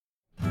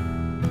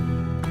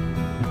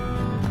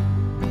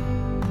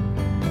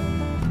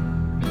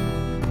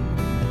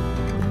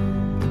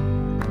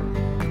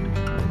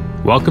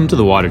Welcome to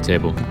The Water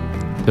Table,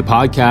 the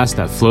podcast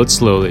that floats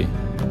slowly,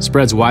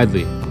 spreads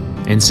widely,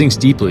 and sinks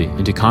deeply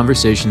into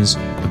conversations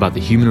about the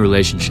human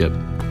relationship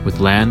with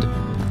land,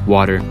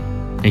 water,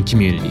 and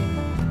community.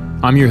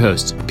 I'm your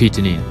host, Pete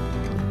Deneen.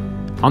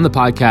 On the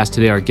podcast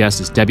today, our guest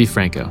is Debbie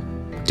Franco.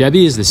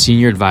 Debbie is the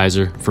Senior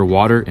Advisor for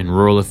Water and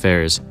Rural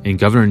Affairs in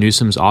Governor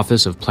Newsom's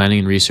Office of Planning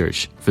and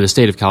Research for the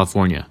state of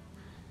California.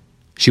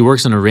 She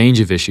works on a range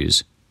of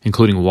issues,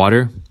 including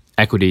water,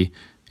 equity,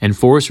 and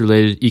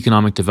forest-related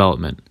economic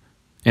development,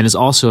 and is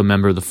also a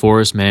member of the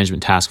Forest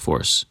Management Task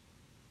Force.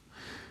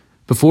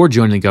 Before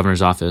joining the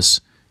governor's office,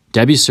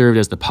 Debbie served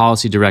as the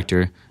policy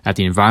director at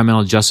the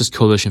Environmental Justice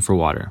Coalition for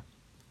Water.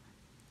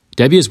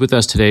 Debbie is with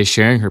us today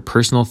sharing her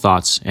personal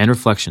thoughts and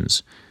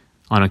reflections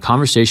on a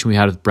conversation we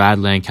had with Brad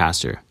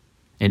Lancaster,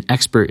 an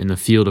expert in the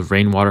field of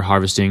rainwater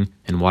harvesting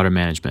and water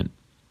management.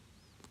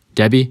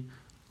 Debbie,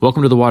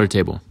 welcome to the Water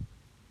Table.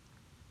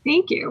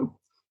 Thank you.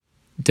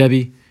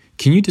 Debbie,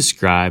 can you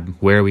describe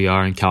where we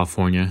are in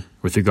California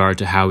with regard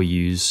to how we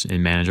use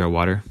and manage our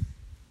water?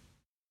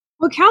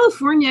 Well,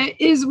 California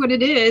is what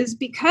it is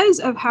because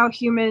of how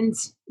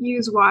humans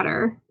use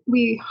water.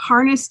 We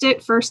harnessed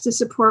it first to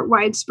support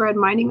widespread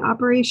mining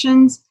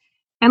operations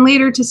and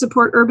later to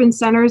support urban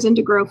centers and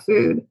to grow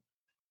food.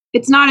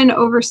 It's not an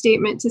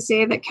overstatement to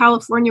say that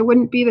California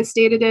wouldn't be the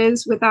state it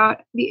is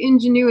without the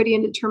ingenuity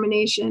and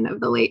determination of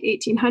the late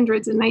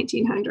 1800s and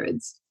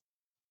 1900s.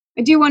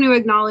 I do want to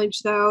acknowledge,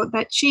 though,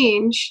 that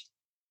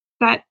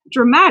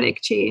dramatic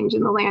change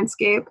in the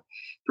landscape,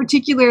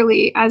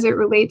 particularly as it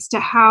relates to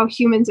how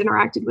humans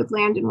interacted with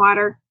land and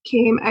water,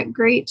 came at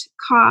great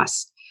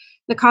cost,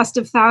 the cost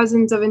of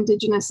thousands of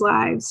indigenous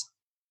lives.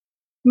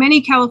 Many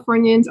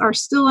Californians are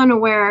still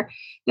unaware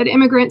that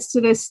immigrants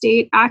to this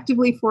state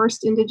actively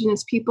forced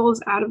indigenous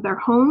peoples out of their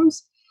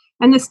homes,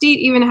 and the state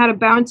even had a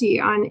bounty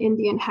on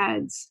Indian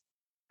heads.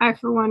 I,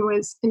 for one,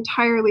 was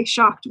entirely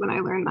shocked when I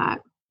learned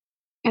that.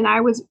 And I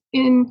was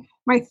in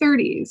my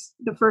 30s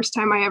the first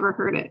time I ever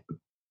heard it.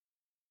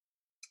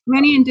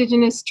 Many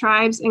indigenous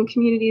tribes and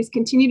communities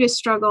continue to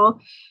struggle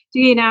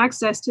to gain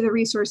access to the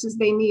resources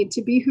they need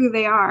to be who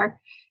they are,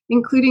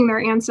 including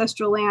their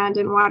ancestral land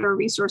and water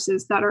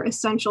resources that are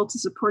essential to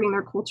supporting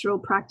their cultural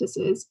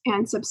practices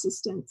and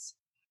subsistence.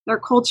 Their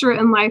culture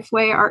and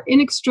lifeway are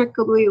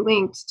inextricably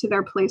linked to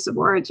their place of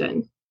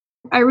origin.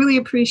 I really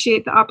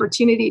appreciate the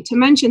opportunity to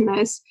mention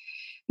this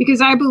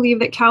because I believe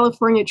that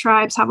California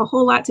tribes have a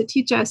whole lot to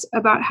teach us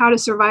about how to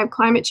survive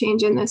climate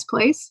change in this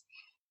place,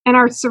 and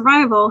our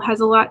survival has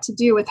a lot to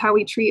do with how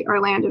we treat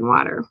our land and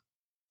water.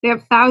 They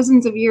have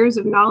thousands of years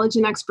of knowledge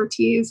and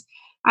expertise.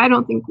 I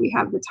don't think we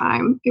have the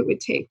time it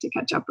would take to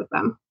catch up with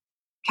them.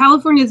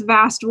 California's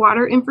vast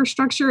water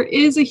infrastructure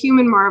is a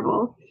human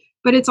marvel,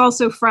 but it's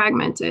also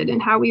fragmented in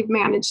how we've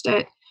managed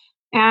it,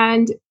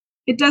 and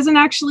it doesn't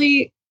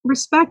actually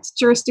respect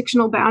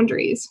jurisdictional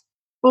boundaries.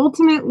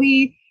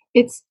 Ultimately,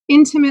 it's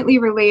intimately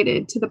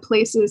related to the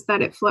places that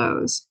it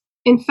flows.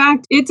 In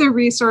fact, it's a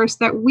resource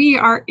that we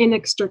are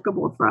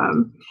inextricable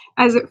from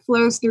as it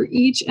flows through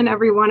each and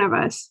every one of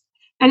us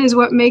and is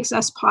what makes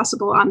us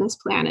possible on this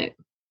planet.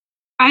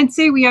 I'd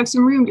say we have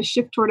some room to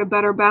shift toward a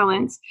better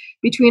balance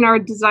between our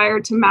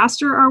desire to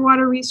master our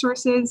water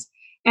resources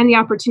and the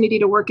opportunity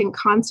to work in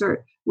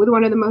concert with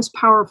one of the most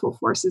powerful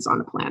forces on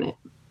the planet.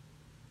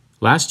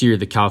 Last year,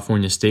 the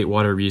California State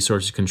Water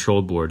Resources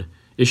Control Board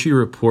issued a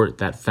report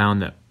that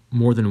found that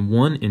more than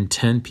 1 in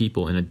 10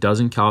 people in a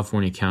dozen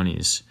California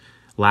counties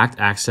lacked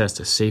access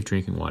to safe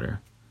drinking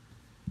water.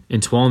 In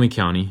Tuolumne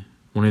County,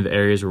 one of the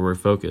areas where we're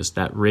focused,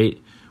 that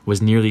rate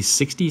was nearly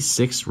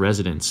 66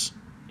 residents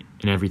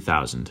in every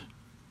 1,000.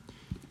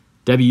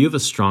 Debbie, you have a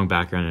strong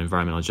background in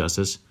environmental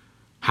justice.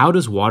 How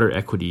does water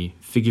equity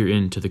figure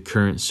into the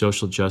current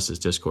social justice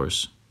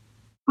discourse?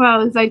 Well,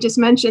 as I just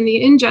mentioned,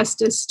 the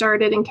injustice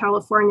started in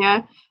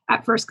California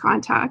at first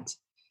contact.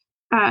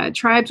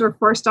 Tribes were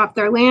forced off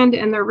their land,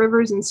 and their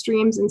rivers and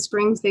streams and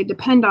springs they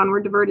depend on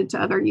were diverted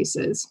to other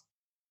uses.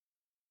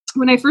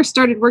 When I first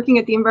started working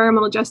at the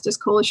Environmental Justice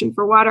Coalition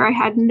for Water, I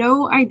had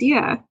no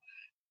idea,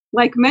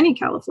 like many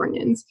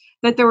Californians,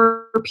 that there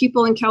were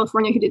people in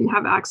California who didn't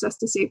have access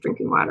to safe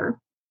drinking water.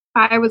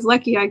 I was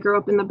lucky I grew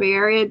up in the Bay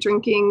Area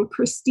drinking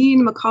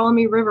pristine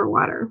McCollum River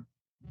water.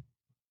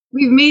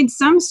 We've made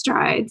some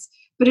strides,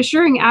 but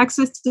assuring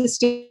access to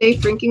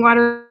safe drinking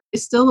water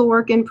is still a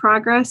work in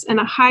progress and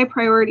a high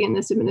priority in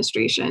this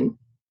administration.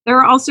 There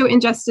are also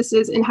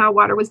injustices in how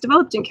water was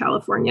developed in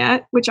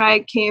California, which I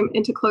came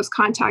into close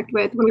contact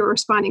with when we were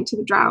responding to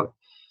the drought.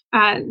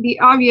 The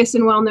obvious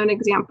and well-known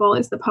example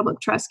is the public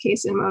trust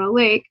case in Mono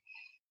Lake,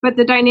 but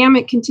the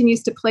dynamic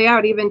continues to play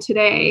out even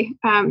today.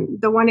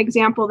 The one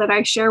example that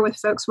I share with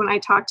folks when I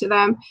talk to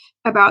them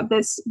about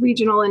this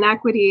regional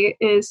inequity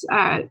is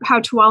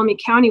how Tuolumne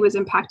County was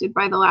impacted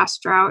by the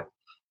last drought.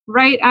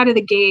 Right out of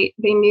the gate,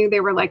 they knew they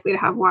were likely to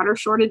have water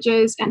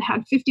shortages and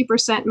had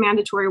 50%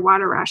 mandatory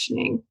water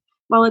rationing.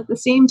 While at the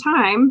same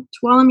time,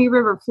 Tuolumne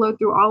River flowed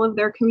through all of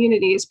their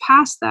communities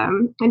past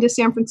them into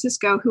San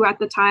Francisco, who at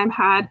the time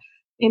had,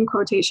 in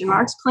quotation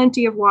marks,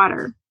 plenty of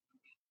water.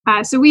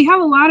 So we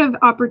have a lot of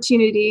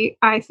opportunity,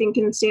 I think,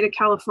 in the state of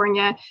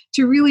California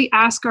to really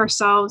ask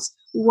ourselves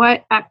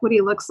what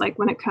equity looks like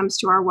when it comes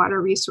to our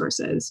water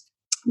resources.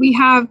 We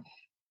have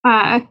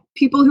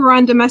people who are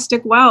on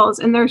domestic wells,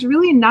 and there's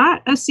really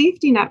not a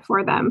safety net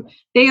for them.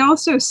 They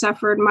also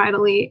suffered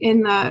mightily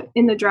in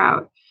the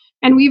drought.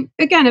 And we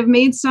again have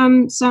made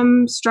some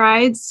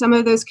strides. Some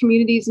of those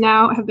communities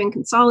now have been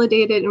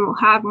consolidated and will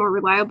have more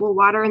reliable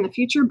water in the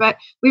future, but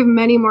we have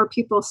many more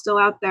people still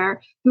out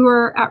there who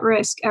are at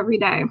risk every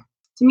day.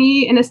 To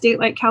me, in a state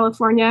like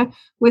California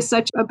with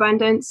such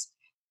abundance,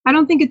 I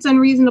don't think it's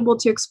unreasonable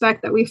to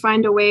expect that we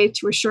find a way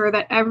to assure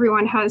that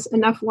everyone has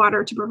enough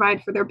water to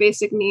provide for their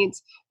basic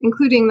needs,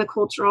 including the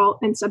cultural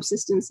and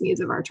subsistence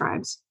needs of our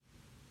tribes.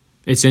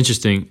 It's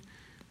interesting.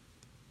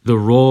 The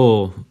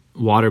role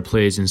water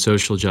plays in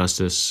social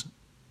justice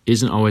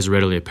isn't always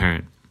readily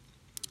apparent.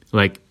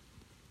 Like,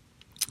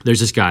 there's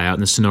this guy out in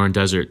the Sonoran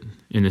Desert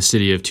in the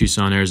city of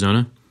Tucson,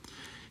 Arizona.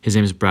 His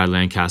name is Brad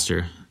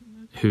Lancaster,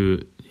 who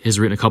has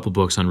written a couple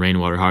books on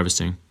rainwater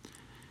harvesting.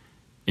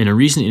 In a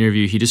recent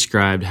interview, he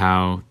described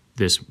how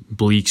this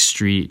bleak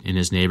street in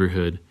his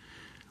neighborhood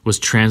was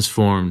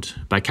transformed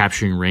by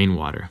capturing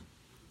rainwater.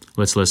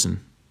 Let's listen.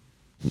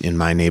 In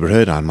my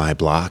neighborhood, on my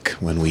block,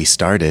 when we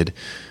started,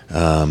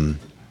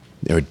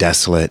 there were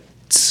desolate,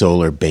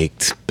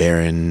 solar-baked,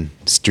 barren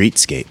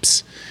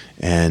streetscapes.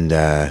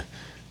 And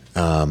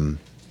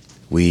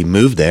we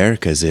moved there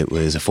because it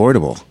was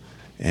affordable.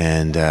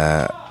 And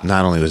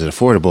not only was it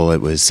affordable,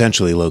 it was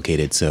centrally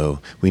located, so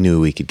we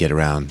knew we could get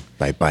around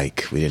by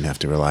bike. We didn't have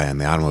to rely on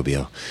the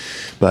automobile.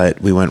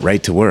 But we went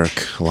right to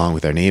work, along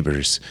with our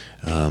neighbors,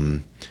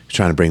 trying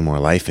to bring more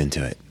life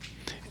into it.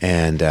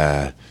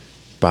 And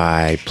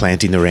by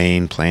planting the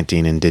rain,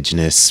 planting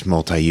indigenous,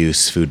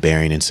 multi-use,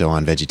 food-bearing, and so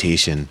on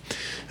vegetation,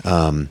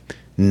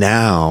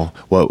 now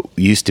what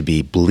used to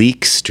be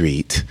Bleak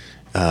Street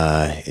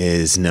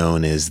is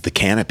known as the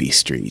Canopy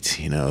Street,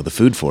 the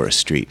Food Forest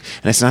Street.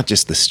 And it's not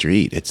just the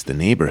street, it's the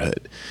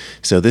neighborhood.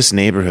 So this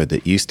neighborhood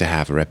that used to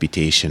have a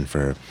reputation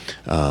for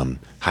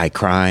high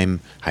crime,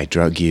 high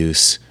drug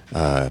use,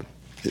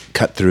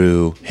 cut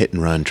through, hit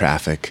and run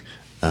traffic,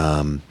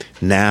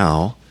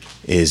 now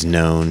is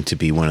known to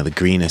be one of the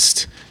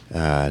greenest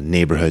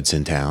neighborhoods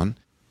in town.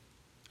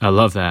 I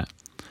love that.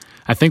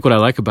 I think what I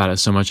like about it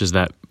so much is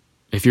that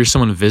if you're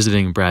someone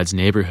visiting Brad's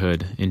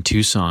neighborhood in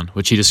Tucson,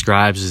 which he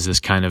describes as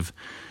this kind of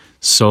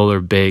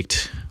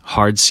solar-baked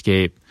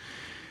hardscape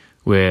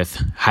with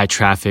high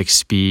traffic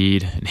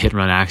speed and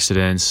hit-and-run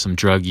accidents, some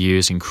drug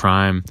use and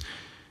crime,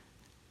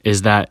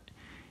 is that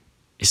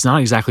it's not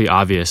exactly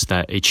obvious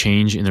that a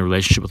change in the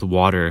relationship with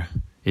water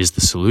is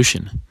the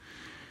solution.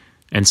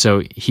 And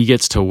so he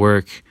gets to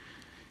work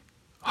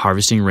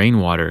harvesting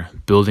rainwater,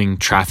 building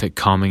traffic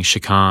calming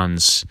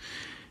chicans,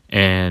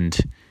 and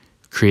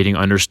creating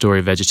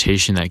understory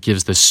vegetation that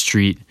gives the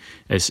street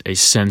a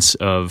sense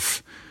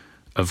of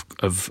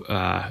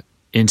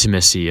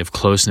intimacy, of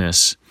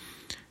closeness.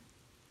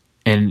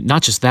 And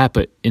not just that,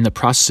 but in the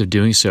process of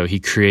doing so, he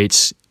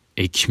creates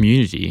a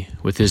community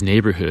with his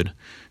neighborhood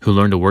who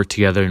learn to work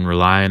together and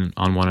rely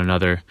on one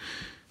another.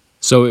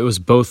 So it was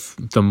both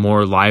the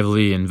more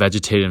lively and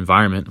vegetated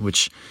environment,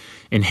 which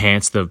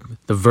enhanced the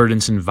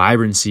verdance and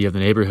vibrancy of the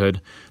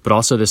neighborhood, but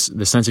also the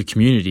sense of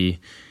community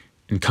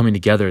and coming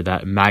together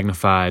that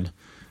magnified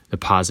the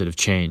positive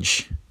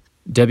change.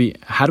 Debbie,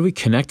 how do we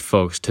connect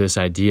folks to this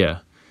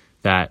idea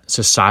that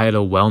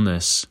societal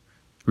wellness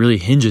really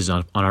hinges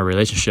on our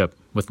relationship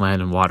with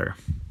land and water?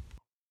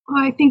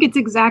 Well, I think it's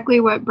exactly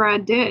what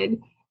Brad did.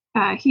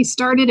 He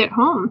started at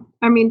home.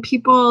 I mean,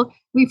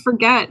 we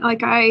forget,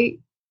 like, I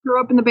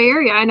grew up in the Bay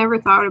Area. I never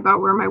thought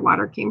about where my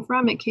water came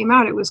from. It came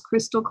out. It was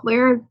crystal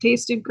clear,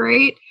 tasted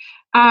great.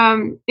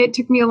 It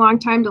took me a long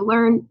time to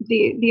learn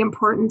the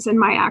importance in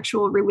my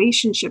actual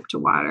relationship to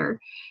water.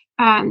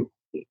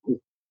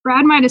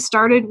 Brad might have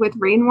started with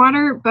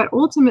rainwater, but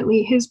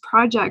ultimately his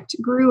project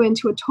grew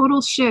into a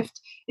total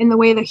shift in the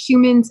way the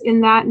humans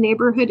in that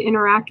neighborhood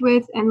interact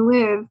with and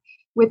live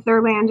with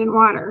their land and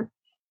water.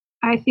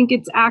 I think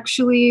it's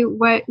actually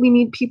what we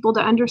need people to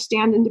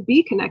understand and to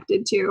be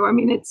connected to. I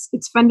mean, it's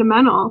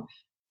fundamental.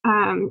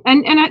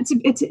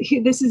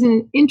 This is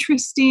an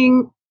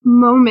interesting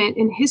moment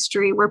in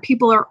history where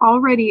people are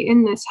already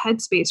in this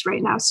headspace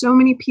right now. So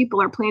many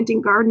people are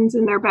planting gardens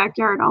in their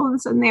backyard. All of a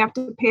sudden they have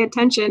to pay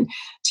attention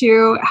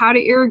to how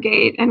to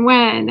irrigate and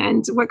when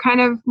and what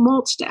kind of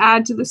mulch to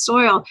add to the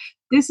soil.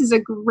 This is a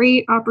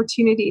great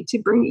opportunity to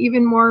bring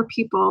even more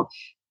people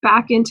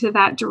back into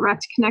that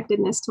direct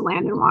connectedness to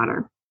land and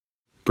water.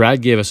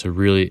 Brad gave us a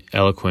really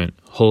eloquent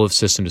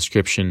whole-of-system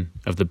description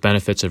of the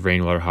benefits of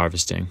rainwater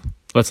harvesting.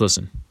 Let's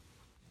listen.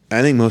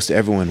 I think most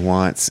everyone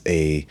wants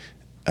a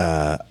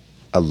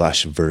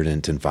lush,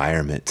 verdant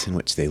environment in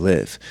which they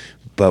live.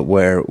 But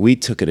where we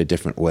took it a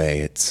different way,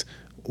 it's,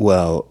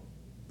 well,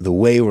 the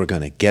way we're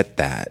going to get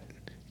that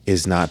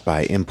is not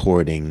by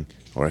importing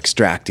or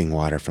extracting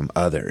water from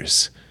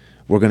others.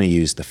 we're going to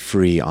use the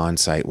free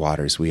on-site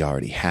waters we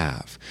already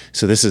have.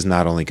 So this is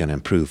not only going to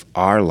improve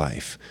our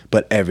life,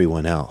 but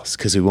everyone else,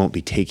 because we won't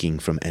be taking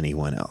from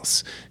anyone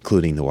else,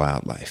 including the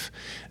wildlife.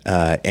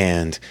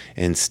 And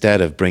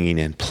instead of bringing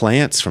in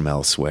plants from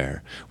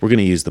elsewhere, we're going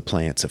to use the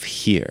plants of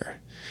here.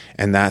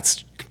 And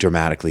that's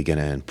dramatically going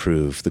to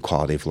improve the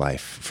quality of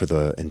life for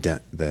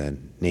the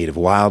native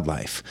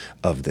wildlife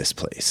of this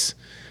place.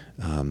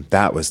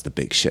 That was the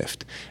big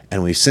shift.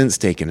 And we've since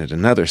taken it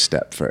another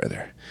step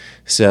further.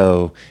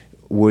 So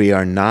we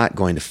are not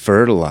going to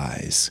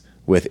fertilize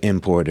with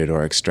imported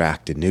or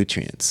extracted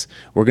nutrients.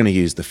 We're going to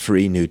use the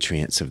free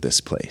nutrients of this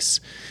place.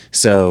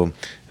 So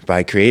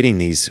by creating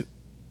these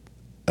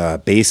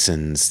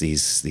basins,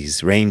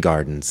 these rain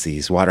gardens,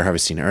 these water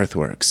harvesting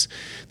earthworks,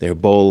 they're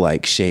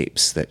bowl-like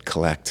shapes that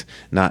collect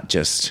not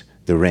just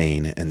the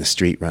rain and the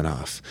street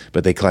runoff,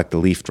 but they collect the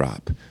leaf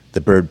drop,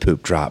 the bird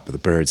poop drop of the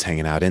birds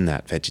hanging out in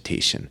that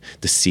vegetation,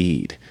 the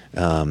seed,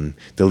 the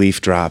leaf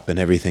drop, and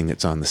everything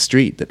that's on the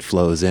street that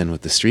flows in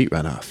with the street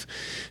runoff.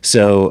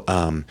 So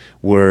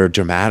we're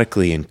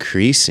dramatically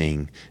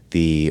increasing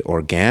the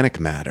organic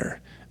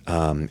matter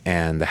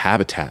and the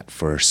habitat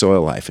for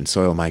soil life and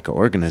soil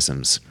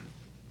microorganisms.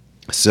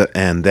 So,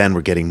 and then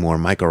we're getting more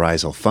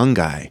mycorrhizal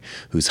fungi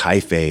whose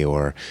hyphae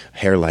or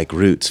hair-like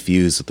roots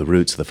fuse with the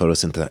roots of the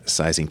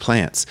photosynthesizing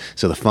plants.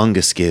 So the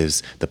fungus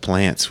gives the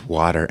plants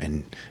water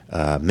and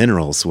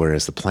minerals,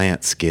 whereas the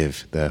plants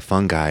give the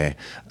fungi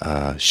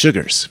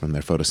sugars from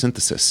their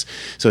photosynthesis.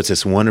 So it's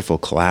this wonderful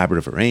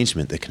collaborative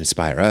arrangement that can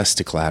inspire us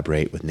to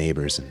collaborate with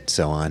neighbors and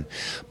so on.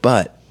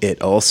 But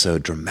it also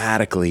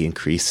dramatically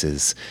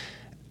increases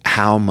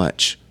how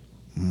much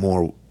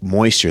more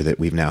moisture that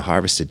we've now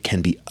harvested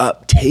can be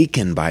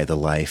uptaken by the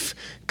life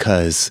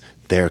because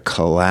they're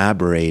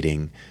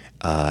collaborating,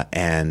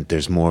 and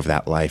there's more of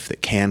that life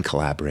that can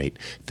collaborate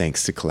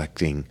thanks to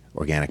collecting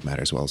organic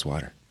matter as well as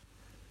water.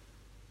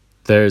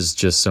 There's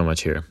just so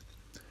much here.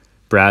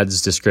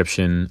 Brad's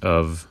description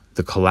of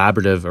the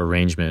collaborative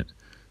arrangement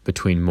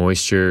between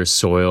moisture,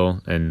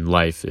 soil, and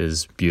life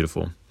is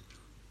beautiful.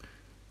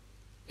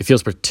 It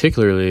feels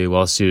particularly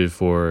well suited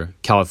for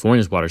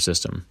California's water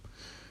system,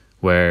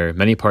 where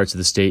many parts of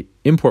the state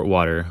import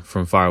water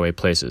from faraway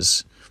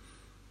places.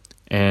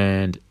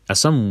 And as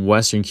some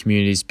Western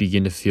communities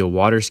begin to feel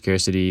water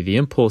scarcity, the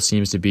impulse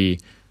seems to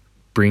be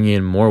bringing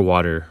in more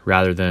water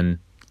rather than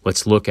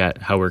let's look at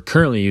how we're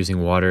currently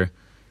using water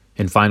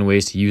and find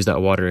ways to use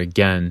that water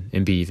again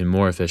and be even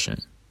more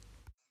efficient.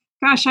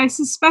 Gosh, I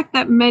suspect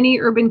that many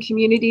urban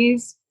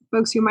communities,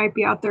 folks who might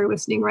be out there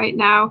listening right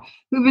now,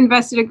 who've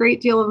invested a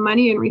great deal of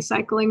money in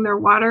recycling their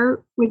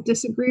water, would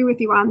disagree with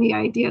you on the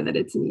idea that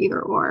it's an either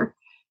or.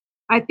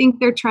 I think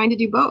they're trying to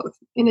do both.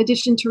 In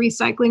addition to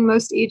recycling,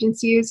 most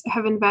agencies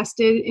have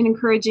invested in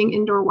encouraging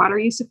indoor water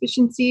use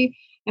efficiency,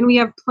 and we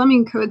have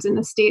plumbing codes in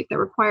the state that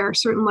require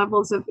certain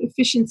levels of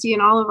efficiency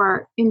in all of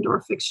our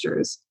indoor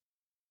fixtures.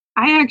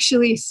 I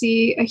actually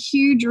see a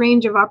huge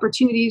range of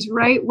opportunities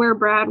right where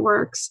Brad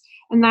works,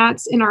 and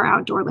that's in our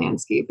outdoor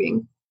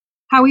landscaping.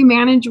 How we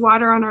manage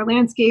water on our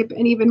landscape,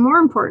 and even more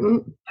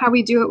important, how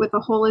we do it with a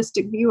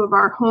holistic view of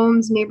our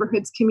homes,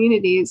 neighborhoods,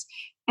 communities,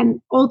 and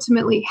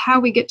ultimately how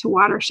we get to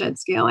watershed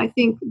scale. I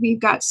think we've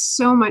got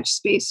so much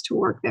space to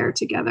work there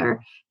together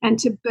and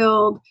to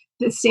build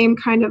the same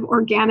kind of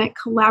organic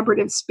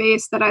collaborative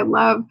space that I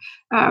love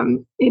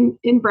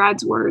in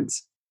Brad's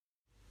words.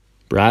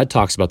 Brad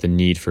talks about the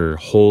need for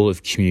whole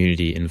of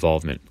community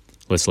involvement.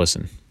 Let's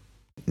listen.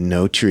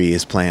 No tree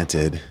is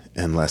planted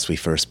unless we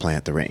first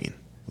plant the rain.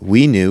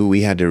 We knew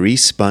we had to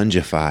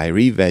re-spongify,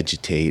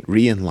 re-vegetate,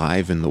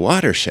 re-enliven the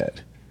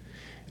watershed.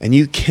 And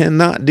you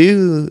cannot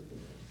do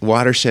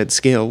watershed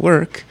scale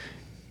work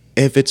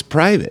if it's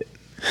private.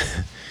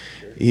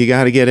 You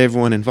got to get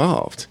everyone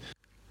involved.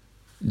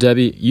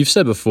 Debbie, you've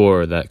said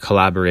before that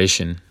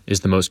collaboration is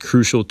the most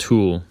crucial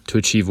tool to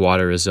achieve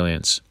water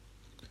resilience.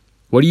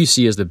 What do you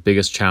see as the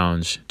biggest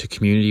challenge to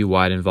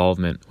community-wide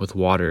involvement with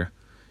water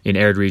in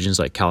arid regions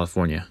like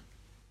California?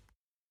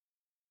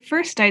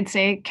 First, I'd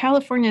say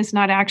California is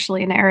not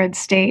actually an arid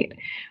state.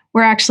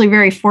 We're actually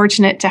very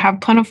fortunate to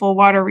have plentiful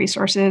water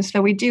resources,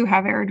 though we do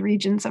have arid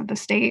regions of the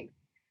state.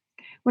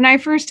 When I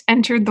first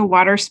entered the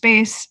water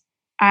space,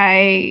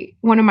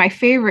 one of my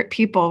favorite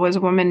people was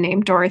a woman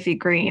named Dorothy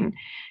Green.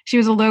 She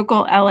was a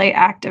local LA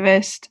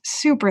activist,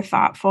 super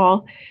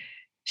thoughtful.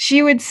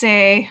 She would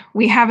say,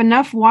 "We have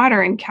enough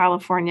water in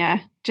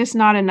California, just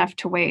not enough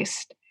to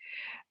waste."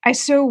 I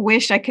so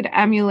wish I could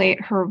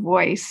emulate her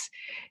voice.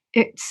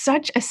 It's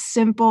such a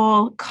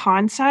simple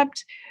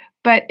concept,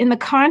 but in the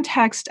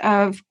context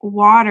of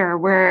water,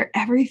 where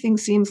everything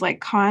seems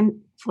like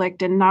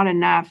conflict and not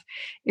enough,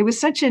 it was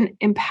such an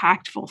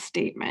impactful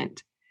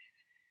statement.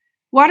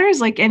 Water is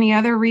like any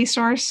other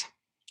resource.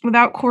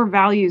 Without core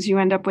values, you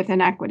end up with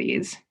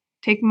inequities.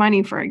 Take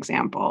money, for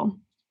example.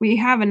 We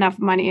have enough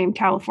money in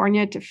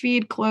California to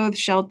feed, clothe,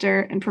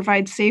 shelter, and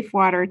provide safe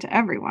water to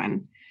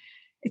everyone.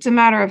 It's a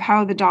matter of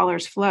how the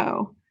dollars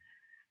flow.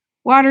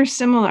 Water's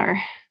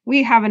similar.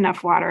 We have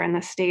enough water in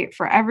the state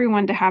for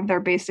everyone to have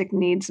their basic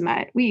needs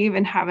met. We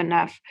even have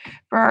enough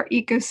for our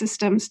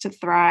ecosystems to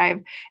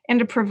thrive and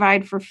to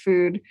provide for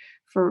food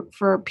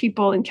for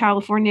people in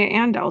California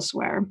and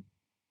elsewhere.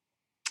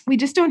 We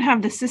just don't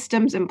have the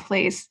systems in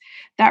place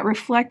that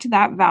reflect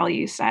that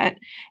value set,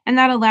 and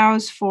that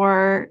allows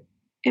for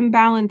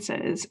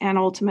imbalances and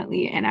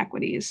ultimately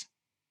inequities.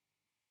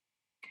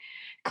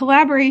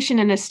 Collaboration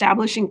in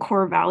establishing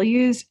core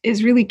values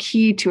is really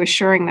key to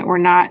assuring that we're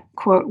not,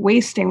 quote,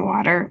 wasting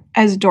water,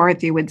 as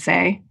Dorothy would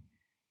say.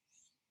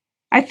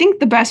 I think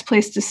the best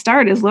place to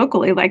start is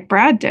locally, like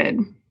Brad did.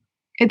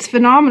 It's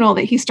phenomenal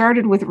that he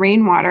started with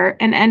Rainwater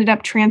and ended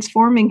up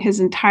transforming his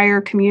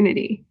entire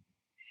community.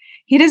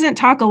 He doesn't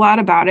talk a lot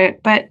about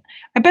it, but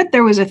I bet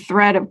there was a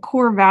thread of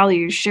core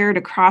values shared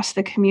across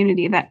the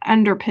community that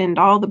underpinned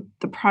all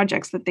the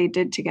projects that they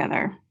did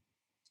together.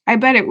 I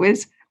bet it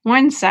was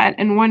one set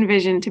and one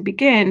vision to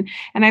begin,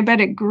 and I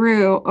bet it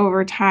grew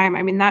over time.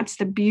 I mean, that's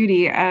the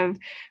beauty of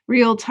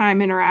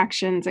real-time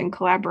interactions and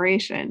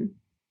collaboration.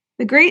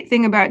 The great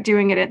thing about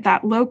doing it at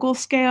that local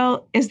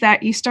scale is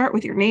that you start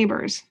with your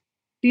neighbors.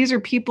 These are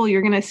people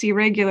you're going to see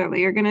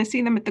regularly. You're going to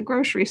see them at the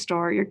grocery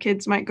store. Your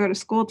kids might go to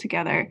school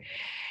together.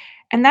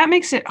 And that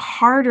makes it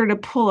harder to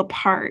pull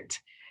apart.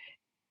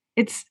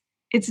 It's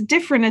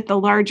different at the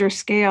larger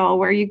scale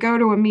where you go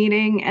to a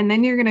meeting and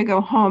then you're going to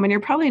go home and you're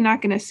probably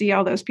not going to see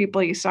all those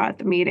people you saw at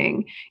the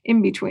meeting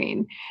in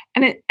between.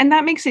 And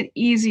that makes it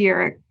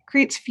easier. It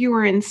creates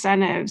fewer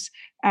incentives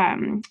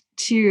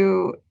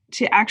to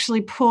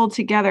actually pull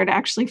together, to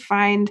actually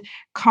find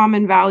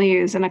common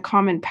values and a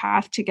common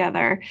path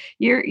together.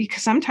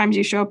 Sometimes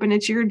you show up and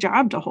it's your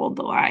job to hold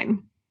the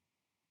line.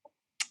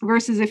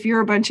 Versus if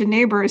you're a bunch of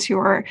neighbors who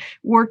are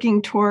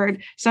working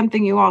toward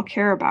something you all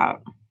care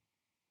about.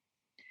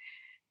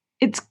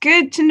 It's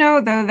good to know,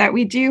 though, that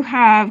we do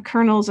have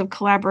kernels of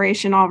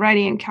collaboration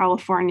already in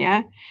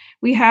California.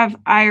 We have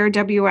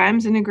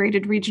IRWMs,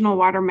 Integrated Regional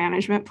Water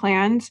Management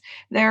Plans.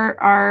 There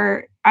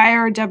are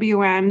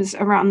IRWMs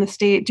around the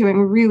state doing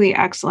really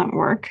excellent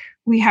work.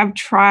 We have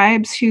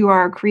tribes who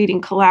are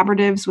creating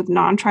collaboratives with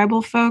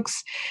non-tribal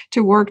folks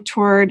to work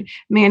toward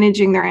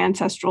managing their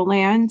ancestral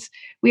lands.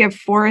 We have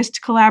forest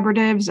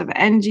collaboratives of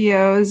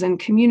NGOs and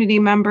community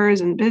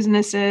members and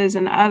businesses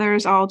and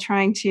others all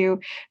trying to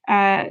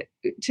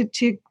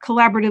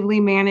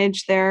collaboratively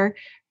manage their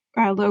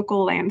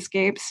local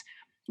landscapes.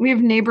 We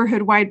have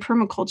neighborhood-wide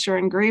permaculture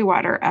and gray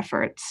water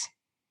efforts.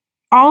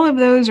 All of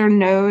those are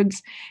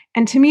nodes.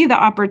 And to me, the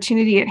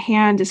opportunity at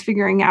hand is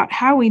figuring out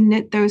how we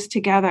knit those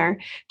together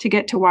to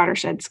get to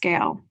watershed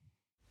scale.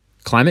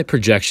 Climate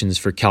projections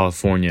for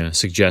California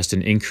suggest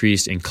an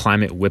increase in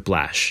climate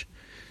whiplash,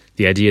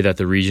 the idea that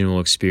the region will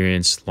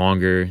experience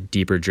longer,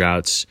 deeper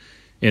droughts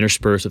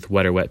interspersed with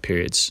wet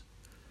periods.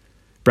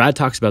 Brad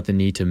talks about the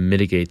need to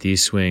mitigate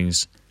these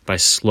swings by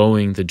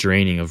slowing the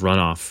draining of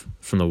runoff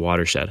from the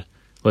watershed.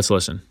 Let's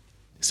listen.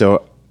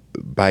 So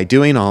by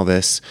doing all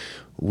this,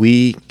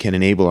 we can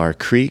enable our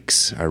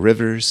creeks, our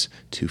rivers,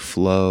 to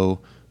flow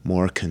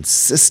more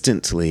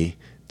consistently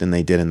than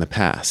they did in the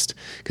past.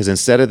 Because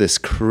instead of this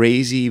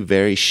crazy,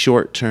 very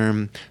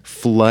short-term,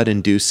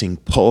 flood-inducing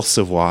pulse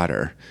of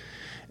water,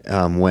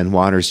 when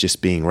water is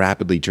just being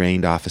rapidly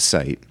drained off a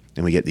site,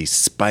 and we get these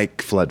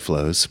spike flood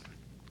flows,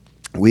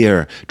 we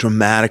are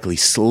dramatically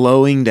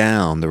slowing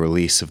down the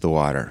release of the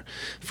water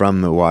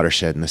from the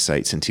watershed and the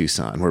sites in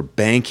Tucson. We're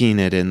banking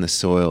it in the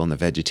soil and the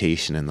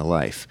vegetation and the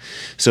life.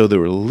 So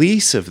the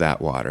release of that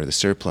water, the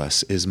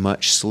surplus, is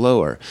much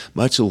slower,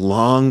 much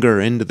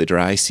longer into the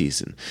dry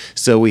season.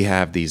 So we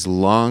have these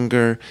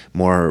longer,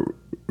 more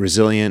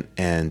resilient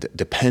and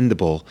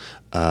dependable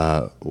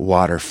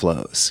water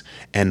flows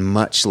and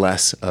much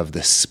less of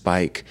the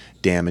spike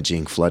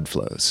damaging flood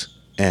flows.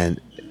 And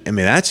I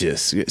mean, that's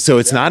just, so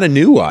it's not a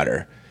new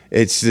water.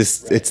 It's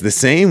the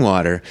same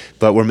water,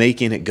 but we're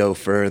making it go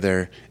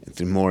further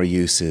through more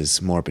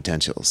uses, more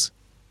potentials.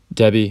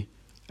 Debbie,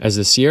 as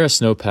the Sierra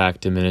snowpack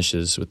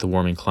diminishes with the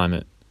warming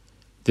climate,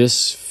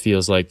 this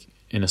feels like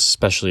an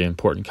especially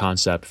important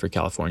concept for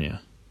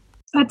California.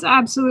 That's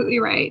absolutely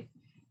right.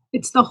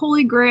 It's the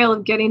holy grail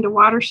of getting to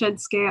watershed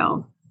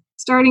scale.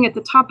 Starting at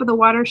the top of the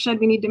watershed,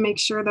 we need to make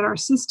sure that our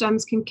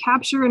systems can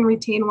capture and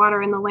retain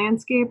water in the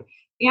landscape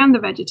and the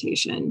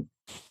vegetation.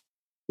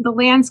 The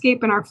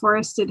landscape in our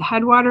forested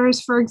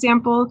headwaters, for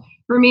example,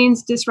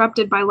 remains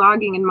disrupted by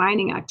logging and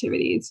mining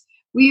activities.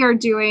 We are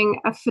doing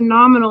a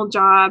phenomenal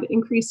job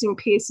increasing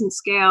pace and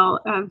scale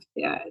of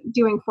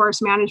doing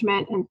forest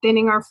management and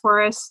thinning our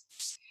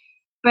forests.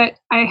 But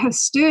I have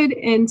stood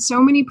in so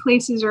many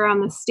places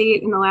around the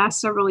state in the last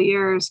several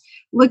years,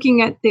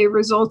 looking at the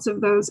results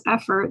of those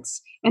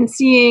efforts and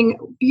seeing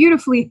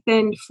beautifully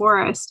thinned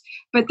forest,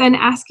 but then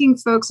asking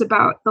folks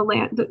about the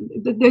land,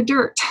 the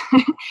dirt,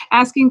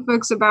 asking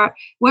folks about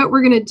what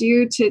we're going to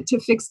do to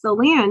fix the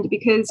land,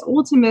 because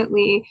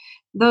ultimately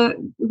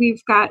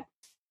we've got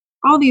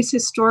all these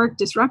historic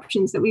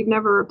disruptions that we've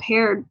never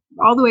repaired,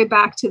 all the way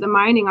back to the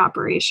mining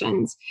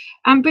operations.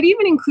 But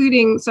even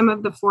including some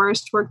of the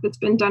forest work that's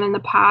been done in the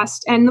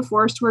past and the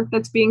forest work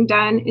that's being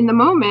done in the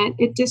moment,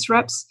 it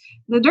disrupts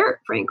the dirt,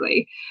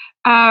 frankly.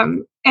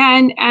 And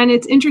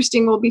it's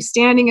interesting, we'll be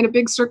standing in a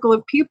big circle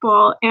of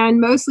people, and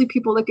mostly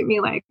people look at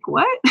me like,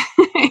 what?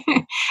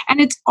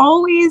 And it's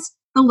always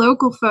the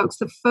local folks,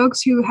 the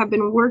folks who have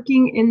been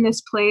working in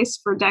this place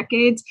for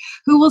decades,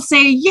 who will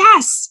say,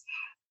 yes,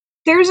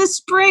 there's a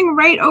spring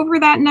right over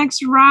that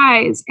next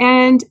rise,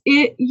 and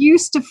it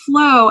used to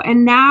flow,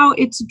 and now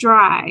it's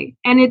dry.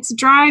 And it's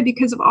dry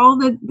because of all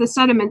the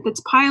sediment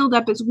that's piled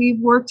up as we've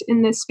worked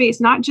in this space,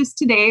 not just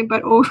today,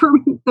 but over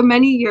the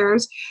many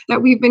years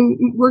that we've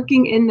been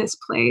working in this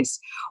place.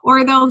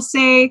 Or they'll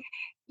say,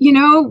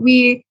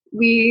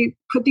 we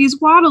put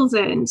these wattles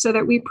in so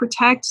that we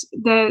protect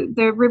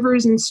the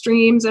rivers and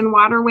streams and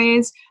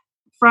waterways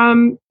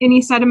from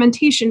any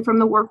sedimentation from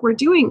the work we're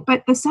doing.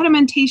 But the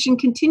sedimentation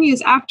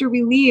continues after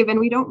we leave, and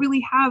we don't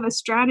really have a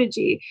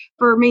strategy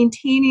for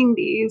maintaining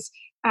these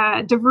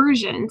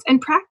diversions.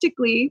 And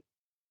practically,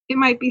 it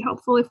might be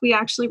helpful if we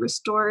actually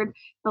restored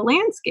the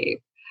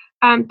landscape.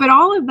 But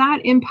all of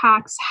that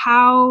impacts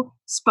how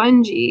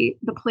spongy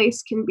the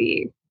place can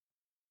be.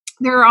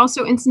 There are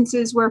also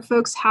instances where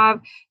folks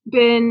have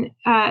been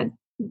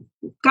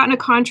gotten a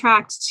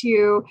contract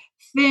to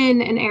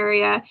thin an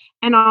area,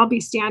 and I'll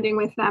be standing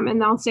with them and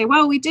they'll say,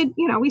 well, we did,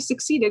 we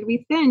succeeded,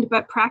 we thinned,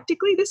 but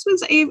practically this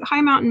was a high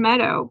mountain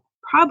meadow.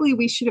 Probably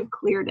we should have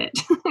cleared it.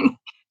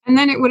 And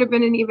then it would have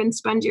been an even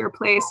spongier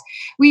place.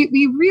 We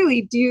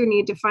really do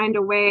need to find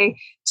a way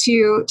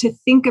to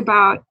think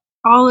about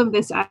all of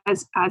this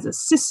as a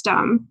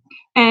system.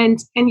 And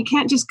you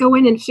can't just go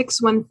in and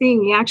fix one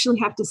thing. You actually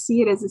have to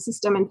see it as a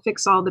system and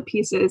fix all the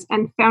pieces.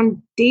 And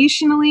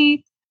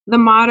foundationally, the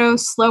motto,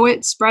 slow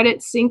it, spread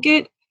it, sink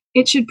it,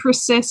 it should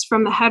persist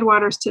from the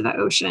headwaters to the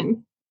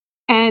ocean.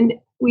 And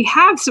we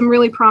have some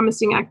really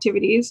promising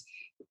activities,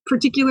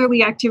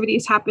 particularly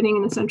activities happening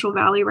in the Central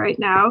Valley right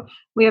now.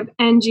 We have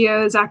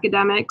NGOs,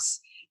 academics,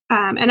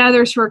 and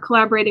others who are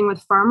collaborating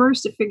with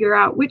farmers to figure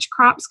out which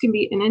crops can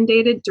be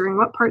inundated during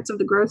what parts of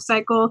the growth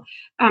cycle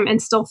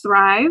and still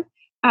thrive.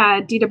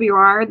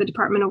 DWR, the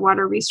Department of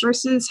Water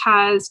Resources,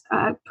 has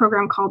a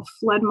program called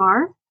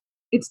FloodMar.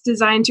 It's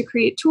designed to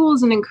create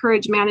tools and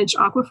encourage managed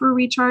aquifer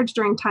recharge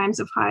during times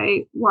of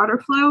high water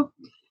flow.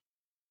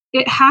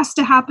 It has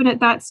to happen at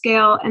that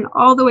scale and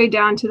all the way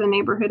down to the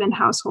neighborhood and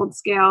household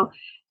scale.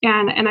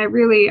 And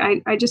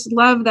I just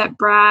love that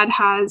Brad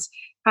has,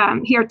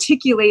 he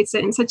articulates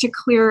it in such a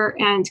clear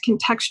and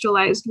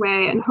contextualized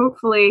way. And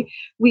hopefully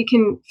we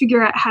can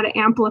figure out how to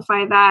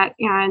amplify that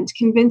and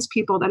convince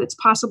people that it's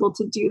possible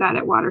to do that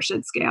at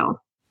watershed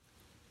scale.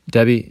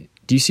 Debbie,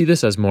 do you see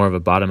this as more of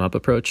a bottom-up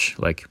approach,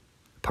 like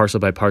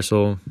parcel by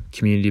parcel,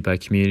 community by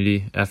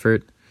community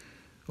effort,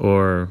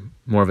 or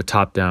more of a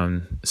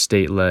top-down,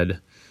 state-led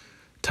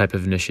type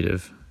of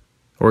initiative?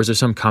 Or is there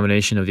some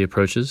combination of the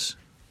approaches?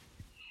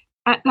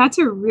 That's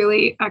a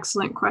really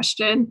excellent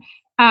question.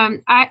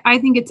 I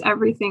think it's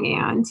everything.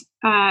 And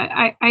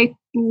I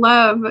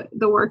love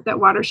the work that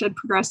Watershed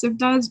Progressive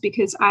does,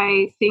 because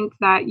I think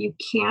that you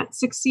can't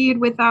succeed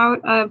without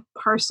a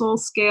parcel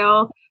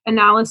scale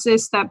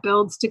analysis that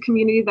builds to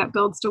community, that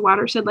builds to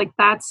watershed. Like,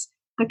 that's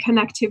the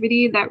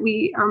connectivity that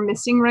we are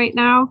missing right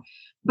now.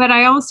 But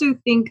I also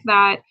think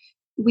that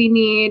we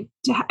need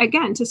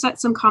to set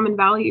some common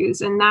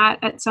values, and that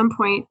at some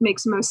point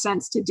makes most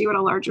sense to do at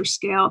a larger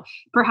scale,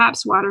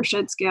 perhaps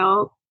watershed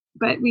scale,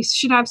 but we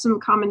should have some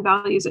common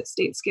values at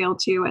state scale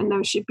too, and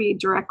those should be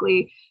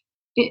directly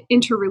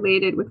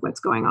interrelated with what's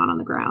going on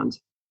the ground.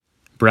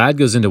 Brad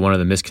goes into one of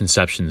the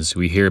misconceptions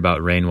we hear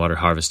about rainwater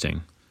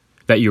harvesting,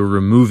 that you're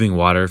removing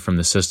water from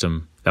the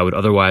system that would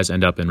otherwise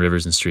end up in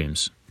rivers and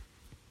streams.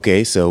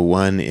 Okay, so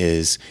one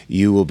is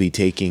you will be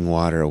taking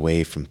water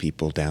away from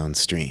people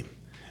downstream,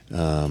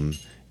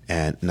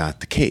 and not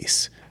the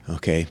case,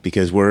 okay?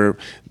 Because we're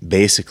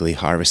basically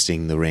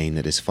harvesting the rain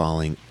that is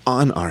falling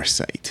on our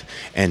site,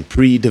 and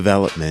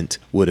pre-development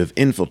would have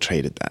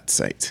infiltrated that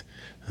site.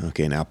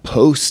 Okay, now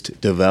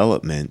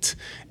post-development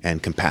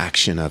and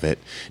compaction of it,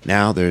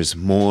 now there's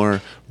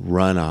more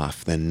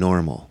runoff than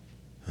normal.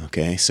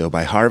 Okay, so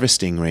by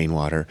harvesting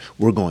rainwater,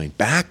 we're going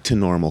back to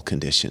normal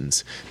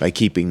conditions by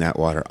keeping that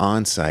water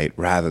on site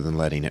rather than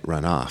letting it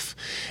run off.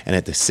 And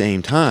at the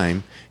same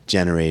time,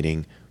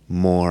 generating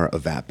more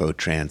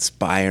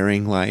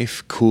evapotranspiring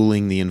life,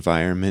 cooling the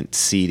environment,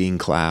 seeding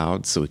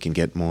clouds so we can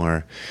get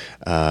more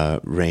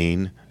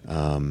rain,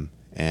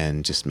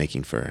 and just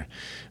making for a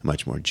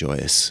much more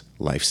joyous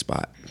life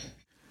spot.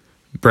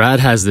 Brad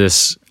has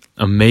this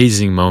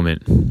amazing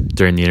moment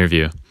during the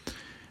interview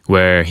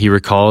where he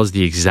recalls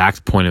the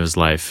exact point of his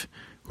life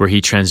where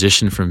he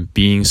transitioned from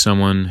being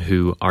someone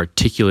who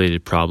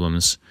articulated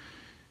problems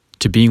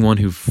to being one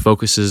who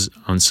focuses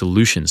on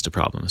solutions to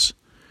problems.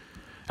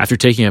 After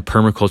taking a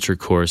permaculture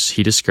course,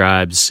 he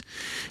describes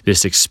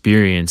this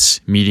experience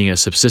meeting a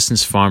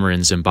subsistence farmer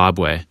in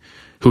Zimbabwe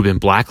who had been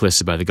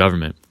blacklisted by the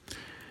government.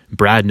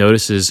 Brad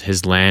notices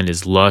his land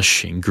is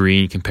lush and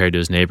green compared to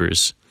his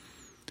neighbors.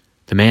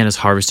 The man is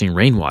harvesting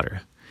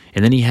rainwater,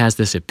 and then he has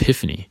this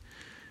epiphany.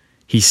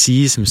 He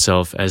sees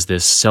himself as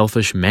this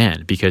selfish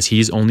man because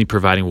he's only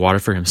providing water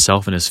for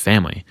himself and his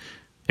family,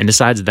 and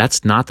decides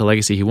that's not the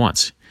legacy he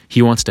wants.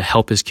 He wants to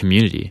help his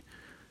community.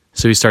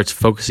 So he starts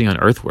focusing on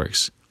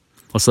earthworks.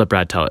 Let's let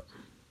Brad tell it.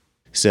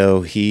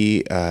 So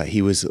he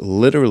was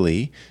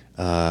literally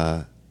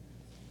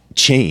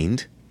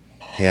chained.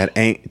 He had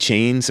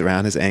chains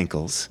around his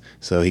ankles,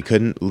 so he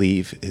couldn't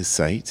leave his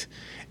site.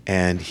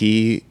 And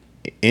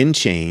in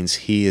chains,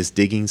 he is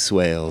digging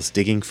swales,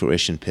 digging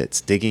fruition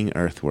pits, digging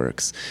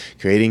earthworks,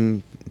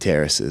 creating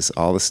terraces,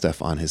 all the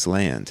stuff on his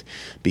land,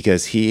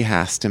 because he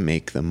has to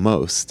make the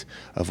most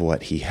of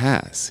what he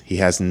has. He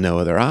has no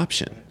other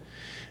option.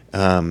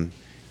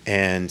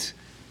 And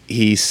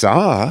he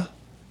saw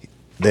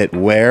that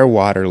where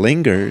water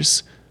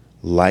lingers,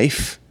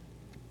 life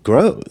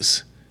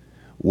grows.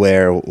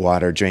 Where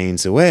water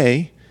drains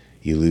away,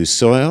 you lose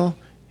soil,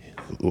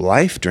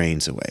 life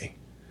drains away.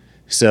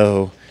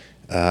 So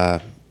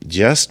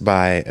just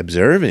by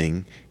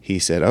observing, he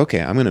said,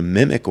 okay, I'm going to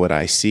mimic what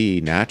I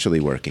see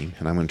naturally working,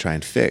 and I'm going to try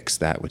and fix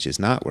that which is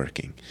not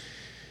working.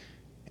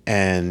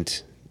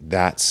 And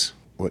that's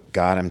what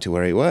got him to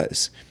where he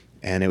was.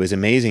 And it was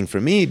amazing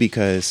for me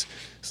because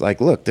it's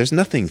like, look, there's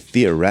nothing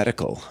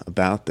theoretical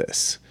about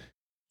this.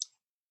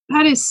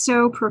 That is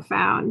so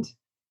profound.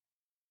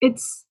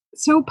 It's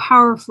so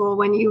powerful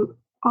when you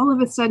all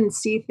of a sudden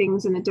see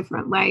things in a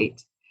different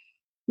light.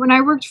 When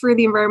I worked for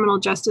the Environmental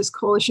Justice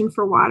Coalition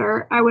for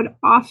Water, I would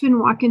often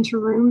walk into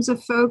rooms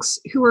of folks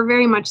who were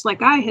very much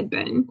like I had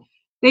been.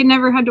 They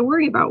never had to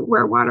worry about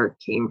where water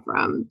came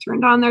from.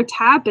 Turned on their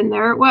tap and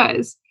there it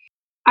was.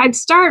 I'd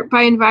start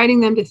by inviting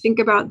them to think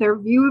about their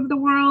view of the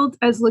world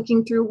as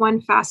looking through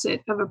one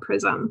facet of a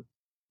prism.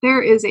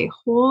 There is a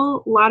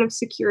whole lot of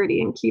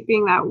security in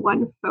keeping that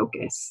one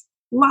focus.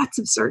 Lots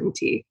of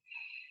certainty.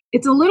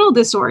 It's a little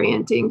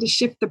disorienting to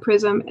shift the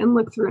prism and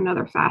look through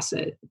another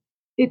facet.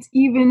 It's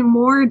even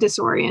more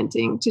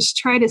disorienting to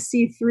try to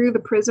see through the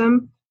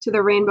prism to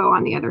the rainbow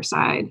on the other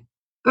side.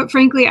 But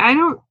frankly, I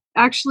don't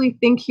actually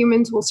think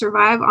humans will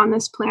survive on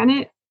this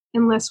planet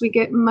unless we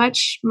get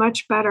much,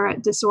 much better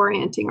at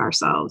disorienting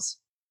ourselves.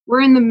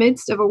 We're in the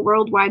midst of a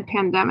worldwide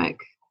pandemic.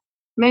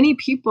 Many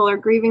people are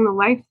grieving the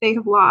life they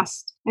have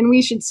lost, and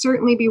we should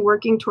certainly be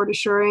working toward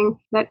assuring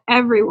that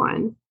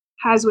everyone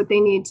has what they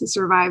need to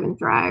survive and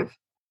thrive.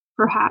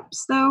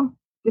 Perhaps, though,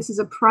 this is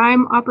a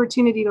prime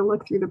opportunity to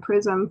look through the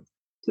prism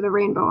to the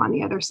rainbow on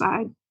the other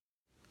side.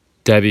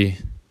 Debbie,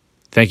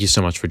 thank you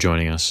so much for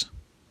joining us.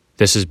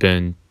 This has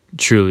been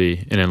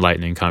truly an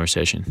enlightening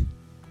conversation.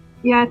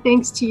 Yeah,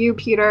 thanks to you,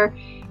 Peter.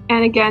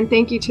 And again,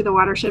 thank you to the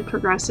Watershed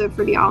Progressive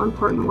for the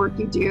all-important work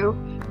you do,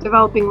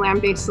 developing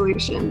land-based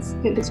solutions.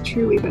 It has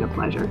truly been a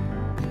pleasure.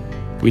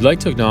 We'd like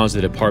to acknowledge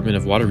the Department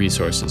of Water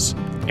Resources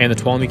and the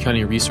Tuolumne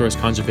County Resource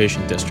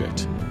Conservation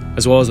District,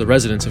 as well as the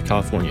residents of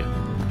California,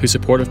 whose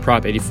support of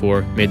Prop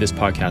 84 made this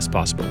podcast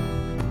possible.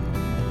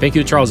 Thank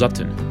you to Charles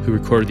Upton, who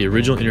recorded the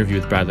original interview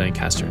with Brad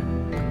Lancaster,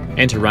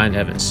 and to Ryan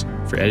Evans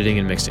for editing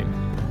and mixing.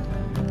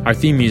 Our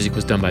theme music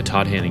was done by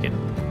Todd Hannigan.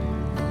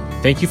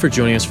 Thank you for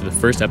joining us for the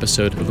first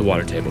episode of The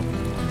Water Table.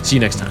 See you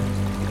next time.